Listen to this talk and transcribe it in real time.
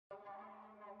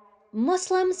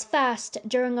Muslims fast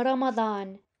during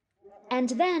Ramadan, and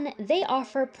then they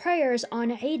offer prayers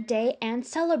on Eid Day and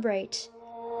celebrate.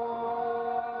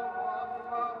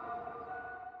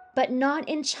 But not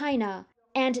in China,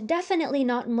 and definitely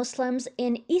not Muslims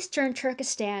in Eastern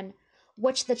Turkestan,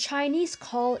 which the Chinese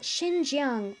call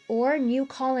Xinjiang or New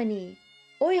Colony.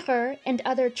 Uyghur and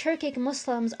other Turkic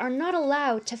Muslims are not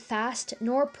allowed to fast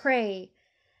nor pray.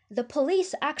 The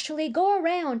police actually go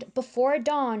around before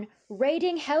dawn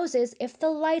raiding houses if the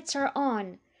lights are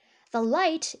on. The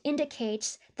light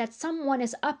indicates that someone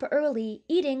is up early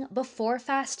eating before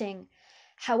fasting.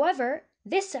 However,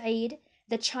 this Eid,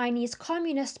 the Chinese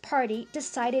Communist Party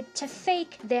decided to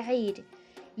fake the Eid.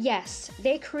 Yes,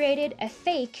 they created a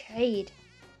fake Eid.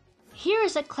 Here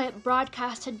is a clip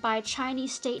broadcasted by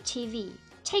Chinese state TV.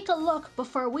 Take a look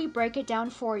before we break it down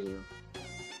for you.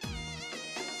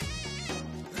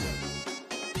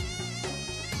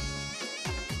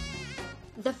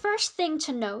 The first thing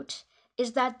to note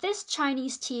is that this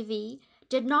Chinese TV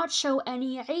did not show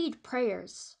any Eid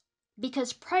prayers,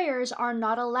 because prayers are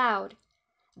not allowed.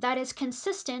 That is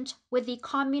consistent with the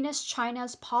Communist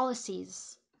China's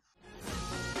policies.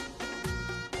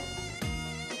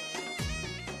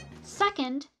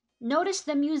 Second, notice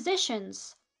the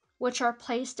musicians, which are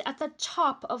placed at the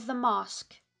top of the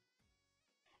mosque.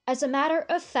 As a matter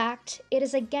of fact, it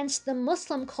is against the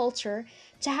Muslim culture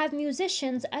to have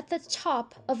musicians at the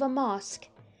top of a mosque.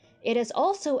 It is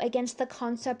also against the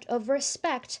concept of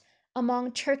respect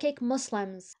among Turkic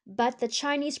Muslims, but the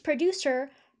Chinese producer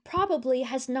probably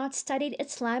has not studied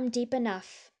Islam deep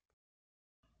enough.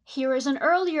 Here is an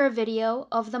earlier video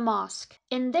of the mosque.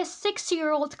 In this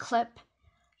 6-year-old clip,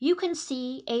 you can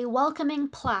see a welcoming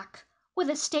plaque with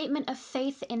a statement of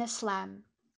faith in Islam.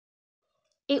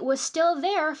 It was still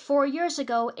there 4 years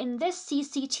ago in this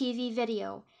CCTV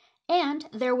video, and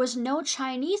there was no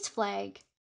Chinese flag.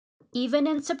 Even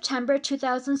in September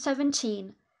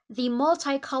 2017, the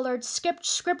multicolored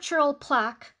scriptural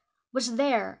plaque was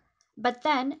there, but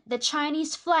then the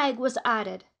Chinese flag was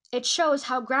added. It shows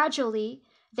how gradually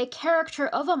the character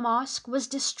of a mosque was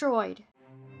destroyed.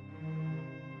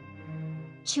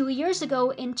 2 years ago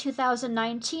in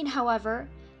 2019, however,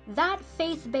 that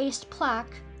faith-based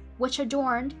plaque which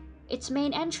adorned its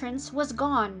main entrance was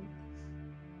gone.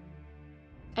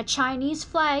 A Chinese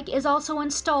flag is also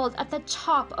installed at the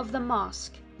top of the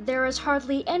mosque. There is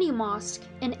hardly any mosque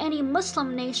in any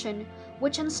Muslim nation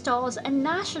which installs a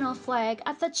national flag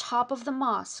at the top of the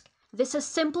mosque. This is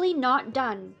simply not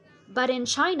done. But in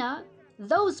China,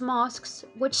 those mosques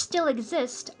which still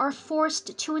exist are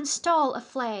forced to install a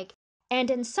flag. And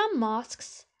in some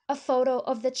mosques, a photo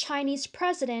of the Chinese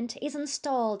president is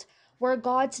installed where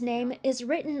God's name is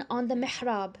written on the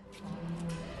mihrab.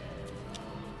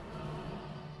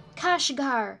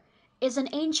 Kashgar is an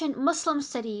ancient Muslim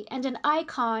city and an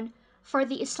icon for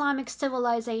the Islamic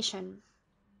civilization.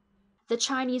 The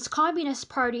Chinese Communist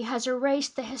Party has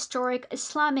erased the historic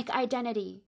Islamic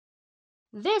identity.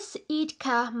 This Eid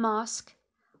Mosque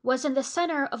was in the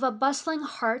center of a bustling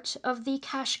heart of the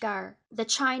Kashgar. The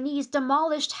Chinese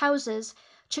demolished houses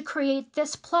to create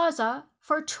this plaza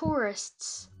for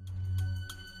tourists.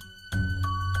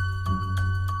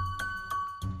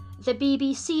 The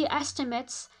BBC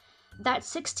estimates that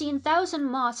 16,000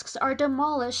 mosques are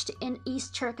demolished in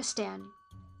East Turkestan.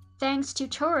 Thanks to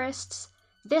tourists,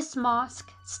 this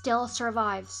mosque still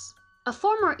survives. A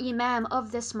former imam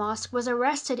of this mosque was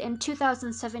arrested in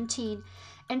 2017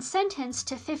 and sentenced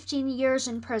to 15 years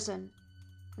in prison.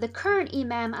 The current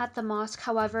imam at the mosque,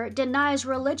 however, denies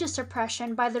religious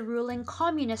oppression by the ruling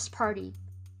Communist Party.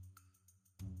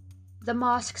 The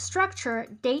mosque structure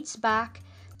dates back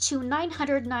to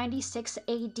 996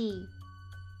 AD.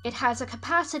 It has a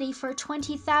capacity for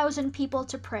 20,000 people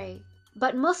to pray,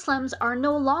 but Muslims are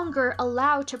no longer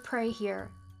allowed to pray here.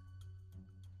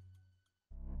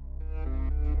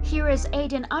 Here is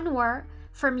Aiden Anwar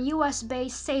from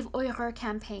US-based Save Uyghur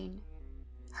campaign.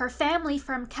 Her family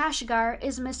from Kashgar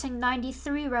is missing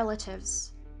 93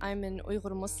 relatives. I'm an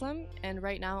Uighur Muslim, and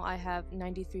right now I have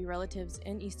 93 relatives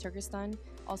in East Turkestan,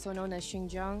 also known as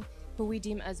Xinjiang, who we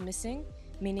deem as missing,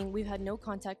 meaning we've had no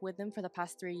contact with them for the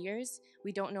past 3 years.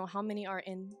 We don't know how many are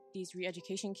in these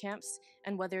re-education camps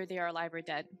and whether they are alive or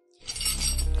dead.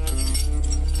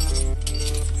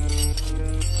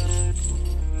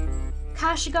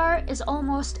 Kashgar is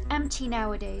almost empty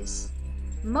nowadays.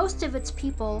 Most of its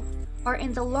people are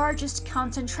in the largest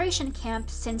concentration camp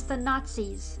since the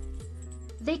Nazis.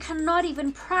 They cannot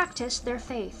even practice their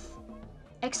faith,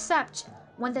 except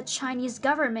when the Chinese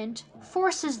government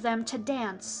forces them to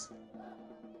dance.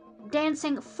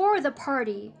 Dancing for the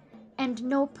party and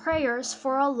no prayers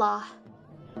for Allah.